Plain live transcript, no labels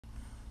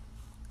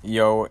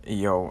Yo,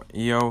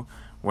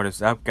 what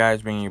is up,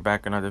 guys? Bringing you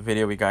back another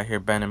video. We got here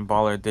Ben &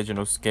 Baller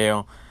digital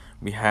scale.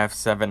 We have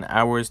 7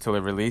 hours till it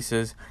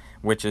releases,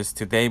 which is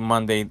today,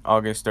 Monday,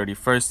 August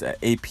 31st at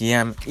 8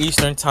 p.m.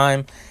 Eastern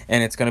time,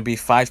 and it's gonna be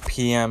 5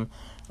 p.m.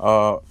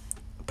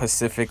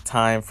 Pacific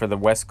time for the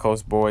West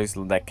Coast boys,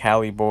 the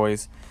Cali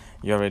boys.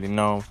 You already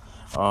know.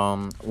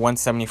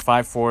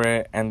 175 for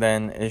it, and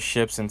then it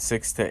ships in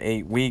 6 to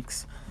 8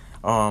 weeks.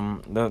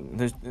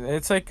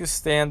 It's like a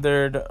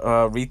standard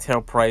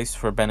retail price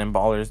for Ben &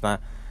 Baller.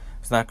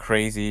 It's not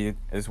crazy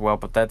as well,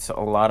 but that's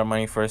a lot of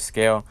money for a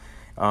scale.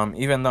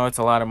 Even though it's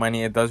a lot of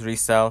money, it does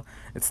resell.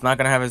 It's not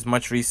gonna have as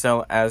much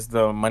resell as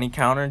the money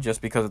counter just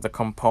because of the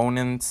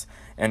components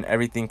and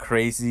everything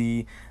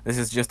crazy. This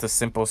is just a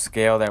simple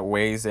scale that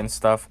weighs and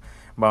stuff.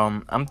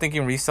 I'm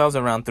thinking resells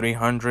around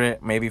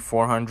 300, maybe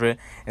 400.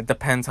 It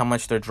depends how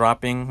much they're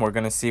dropping. We're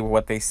gonna see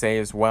what they say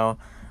as well.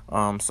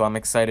 So I'm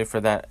excited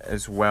for that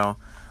as well.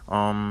 But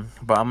I'm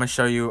gonna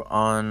show you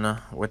on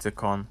what's it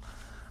called.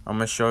 I'm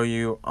gonna show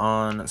you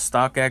on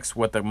StockX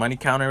what the money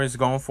counter is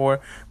going for,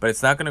 but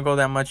it's not gonna go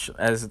that much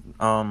as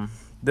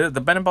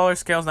the Ben & Baller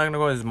scale is not gonna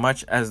go as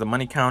much as the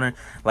money counter.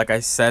 Like I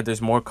said,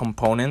 there's more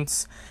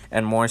components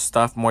and more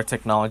stuff, more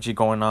technology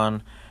going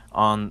on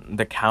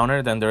the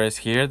counter than there is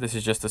here. This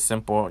is just a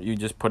simple, you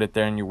just put it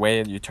there and you weigh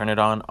it, you turn it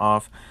on,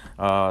 off,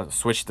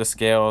 switch the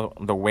scale,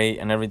 the weight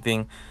and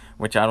everything,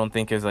 which I don't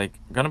think is like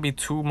gonna be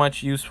too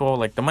much useful.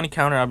 Like the money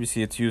counter,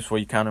 obviously it's useful,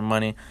 you counter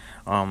money.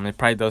 It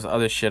probably does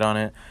other shit on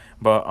it,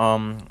 but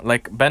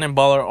like Ben &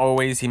 Baller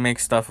always, he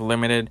makes stuff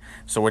limited,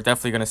 so we're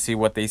definitely gonna see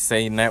what they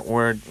say. Net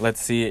worth, let's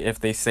see if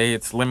they say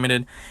it's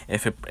limited.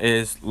 If it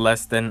is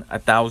less than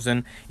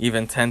 1,000,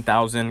 even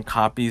 10,000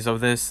 copies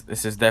of this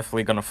is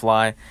definitely gonna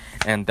fly,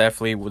 and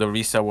definitely the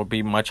resale will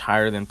be much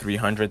higher than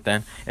 300.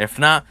 Then if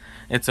not,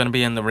 it's gonna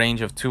be in the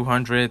range of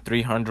 200,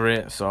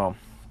 300. So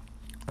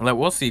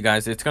we'll see,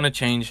 guys. It's gonna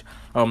change.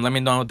 Let me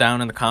know down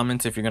in the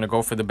comments if you're gonna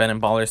go for the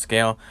Ben & Baller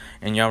scale,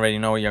 and you already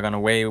know what you're gonna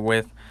weigh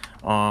with.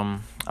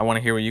 I want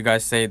to hear what you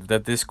guys say. The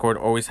Discord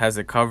always has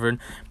it covered,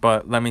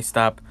 but let me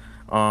stop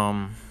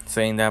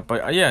saying that.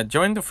 But yeah,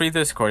 join the free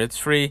Discord. It's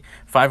free.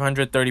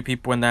 530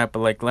 people in that. But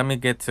like, let me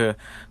get to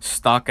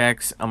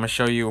StockX. I'm gonna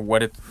show you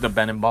what the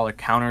Ben & Baller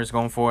counter is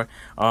going for.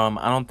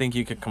 I don't think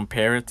you could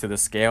compare it to the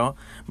scale,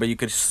 but you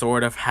could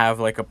sort of have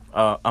like a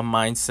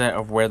mindset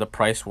of where the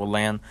price will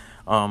land.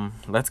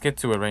 Let's get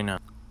to it right now.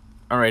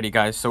 Alrighty,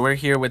 guys, so we're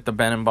here with the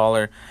Ben &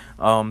 Baller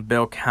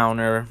bill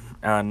counter,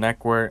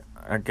 neck work.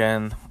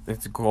 Again,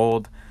 it's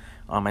gold.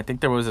 I think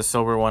there was a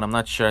silver one, I'm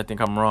not sure, I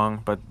think I'm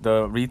wrong, but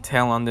the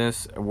retail on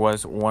this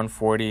was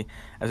 140.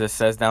 As it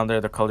says down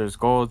there, the color is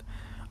gold.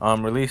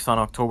 Released on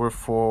October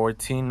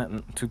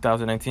 14,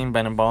 2019.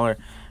 Ben & Baller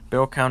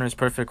bill counter is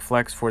perfect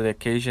flex for the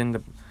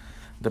occasion.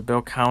 The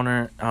bill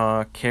counter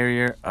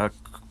carrier a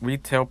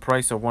retail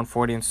price of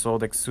 140 and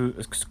sold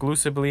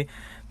exclusively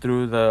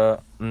through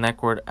the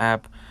Neckword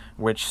app,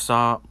 which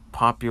saw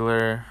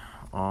popular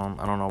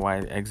I don't know why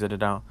it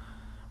exited out,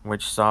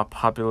 which saw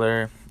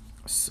popular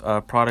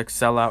products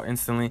sell out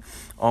instantly.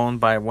 Owned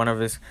by one of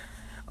his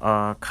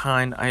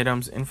kind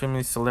items,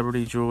 infamous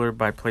celebrity jeweler,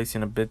 by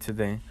placing a bid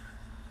today.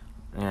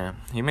 Yeah,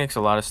 he makes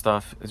a lot of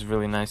stuff. It's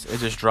really nice. It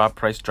just dropped,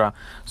 price drop.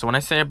 So when I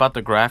say about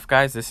the graph,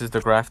 guys, this is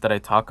the graph that I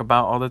talk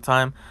about all the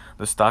time,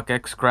 the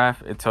StockX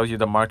graph. It tells you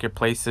the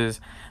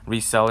marketplaces,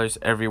 resellers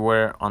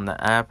everywhere on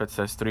the app. It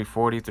says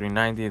 340,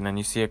 390, and then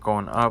you see it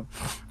going up.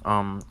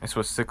 This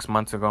was 6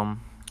 months ago,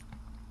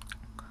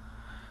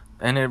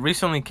 and it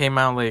recently came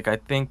out, like I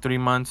think 2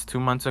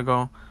 months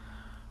ago.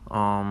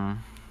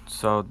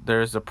 So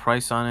there's a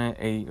price on it,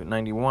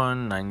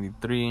 891,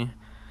 93.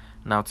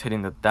 Now it's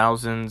hitting the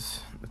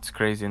thousands. It's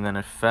crazy. And then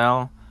it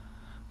fell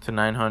to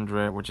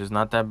 900, which is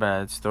not that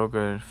bad. It's still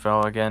good.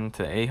 Fell again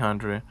to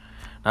 800.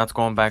 Now it's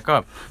going back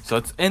up. So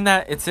it's in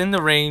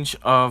the range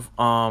of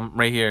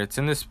right here. It's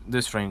in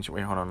this range.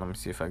 Wait, hold on. Let me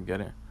see if I can get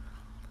it.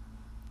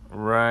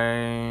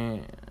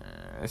 Right.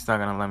 It's not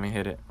gonna let me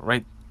hit it.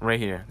 Right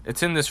here.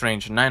 It's in this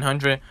range.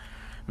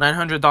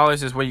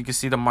 $900 is where you can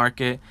see the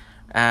market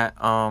at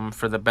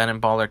for the Ben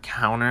 & Baller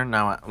counter.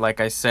 Now, like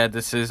I said,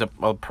 this is a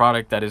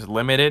product that is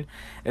limited.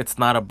 It's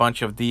not a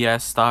bunch of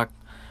DS stock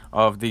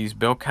of these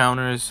bill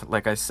counters,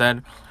 like I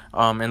said.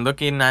 And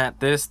looking at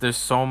this, there's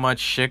so much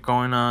shit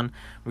going on.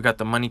 We got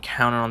the money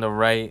counter on the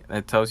right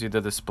that tells you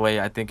the display.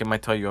 I think it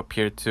might tell you up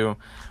here too.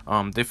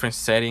 Different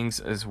settings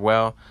as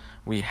well.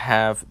 We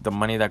have the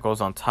money that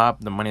goes on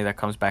top, the money that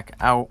comes back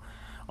out.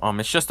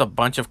 It's just a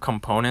bunch of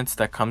components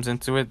that comes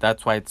into it.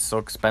 That's why it's so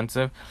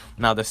expensive.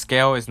 Now the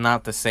scale is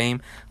not the same.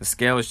 The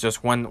scale is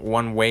just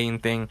one weighing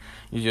thing.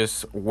 You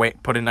just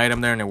put an item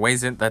there and it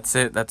weighs it. That's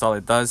it. That's all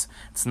it does.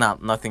 It's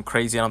nothing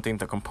crazy. I don't think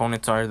the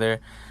components are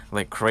there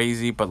like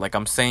crazy, but like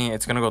I'm saying,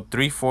 it's gonna go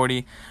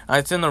 340.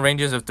 It's in the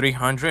ranges of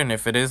 300, and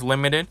if it is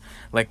limited,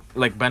 like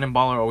Ben &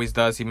 Baller always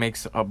does, he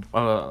makes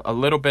a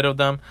little bit of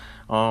them.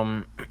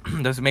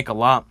 Doesn't make a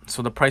lot,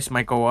 so the price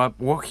might go up.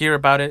 We'll hear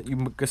about it.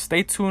 You can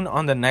stay tuned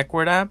on the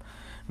Neckword app,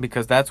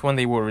 because that's when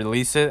they will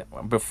release it.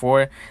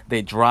 Before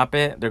they drop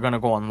it, they're gonna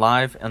go on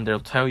live and they'll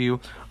tell you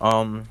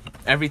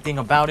everything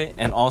about it,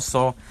 and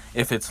also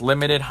if it's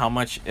limited, how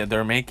much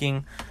they're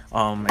making.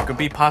 It could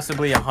be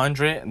possibly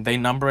 100. They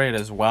number it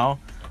as well,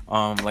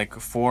 like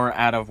 4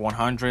 out of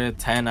 100,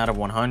 10 out of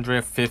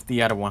 100,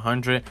 50 out of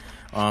 100.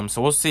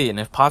 So we'll see. And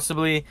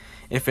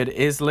if it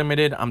is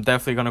limited, I'm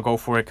definitely gonna go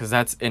for it, because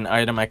that's an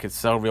item I could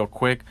sell real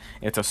quick.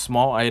 It's a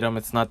small item,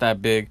 it's not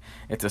that big.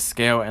 It's a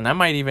scale, and I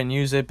might even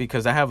use it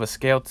because I have a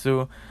scale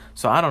too.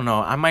 So I don't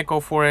know, I might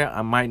go for it,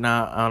 I might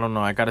not, I don't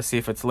know. I gotta see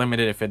if it's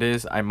limited. If it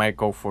is, I might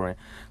go for it.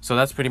 So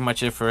that's pretty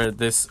much it for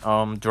this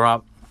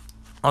drop.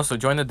 Also,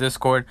 join the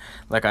Discord.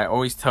 Like I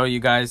always tell you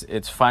guys,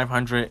 it's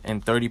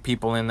 530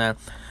 people in there.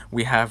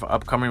 We have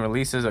upcoming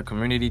releases, a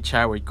community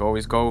chat where you can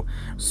always go.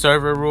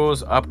 Server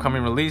rules,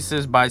 upcoming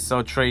releases, buy,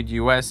 sell, trade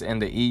US and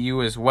the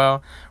EU as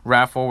well.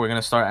 Raffle, we're going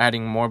to start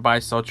adding more buy,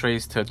 sell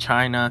trades to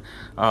China,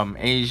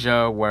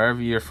 Asia,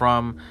 wherever you're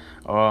from.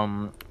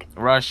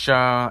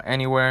 Russia,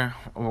 anywhere.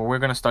 We're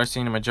gonna start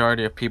seeing the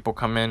majority of people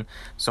come in,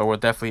 so we'll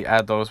definitely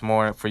add those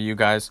more for you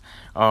guys.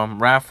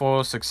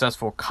 Raffles,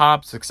 successful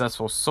cops,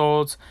 successful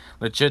solds,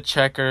 legit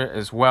checker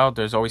as well.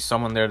 There's always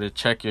someone there to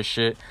check your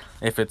shit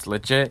if it's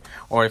legit,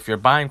 or if you're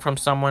buying from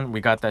someone, we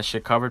got that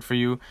shit covered for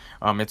you.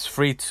 It's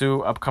free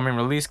too. Upcoming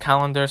release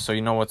calendar, so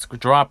you know what's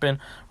dropping.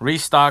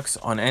 Restocks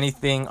on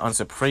anything on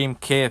Supreme,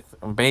 Kith,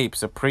 Bape,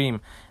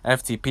 Supreme,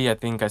 FTP, I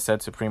think I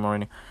said Supreme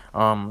already.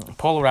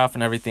 Polar Ralph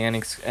and everything,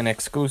 and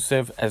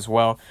exclusive as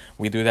well.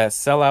 We do that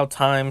sellout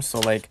time, so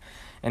like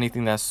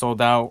anything that's sold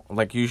out,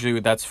 like usually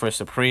that's for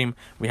Supreme.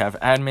 We have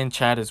admin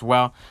chat as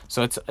well,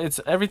 so it's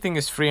everything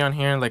is free on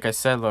here. Like I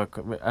said, look,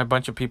 a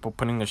bunch of people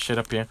putting their shit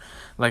up here.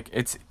 Like,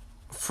 it's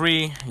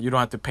free, you don't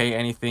have to pay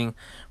anything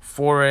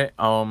for it.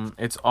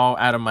 It's all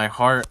out of my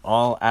heart,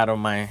 all out of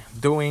my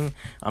doing.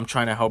 I'm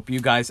trying to help you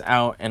guys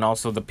out, and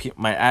also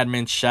my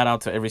admins, shout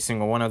out to every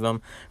single one of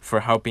them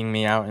for helping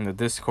me out in the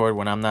Discord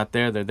when I'm not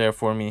there. They're there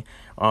for me.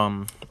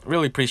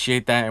 Really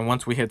appreciate that. And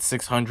once we hit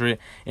 600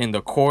 in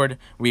the cord,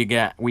 we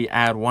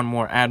add one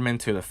more admin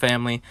to the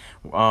family.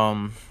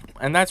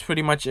 And that's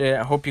pretty much it.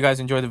 I hope you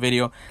guys enjoyed the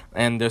video,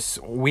 and this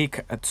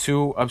week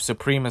 2 of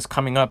Supreme is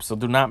coming up, so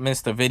do not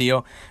miss the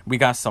video. We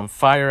got some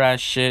fire ass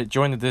shit.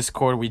 Join the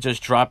Discord. We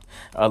just dropped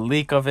a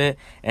leak of it,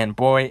 and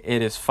boy,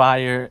 it is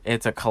fire.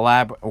 It's a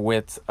collab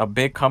with a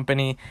big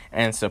company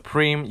and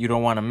Supreme. You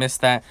don't want to miss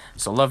that.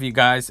 So love you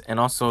guys. And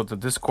also the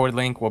Discord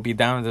link will be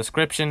down in the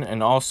description,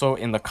 and also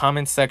in the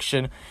comments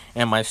section,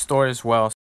 and my store as well.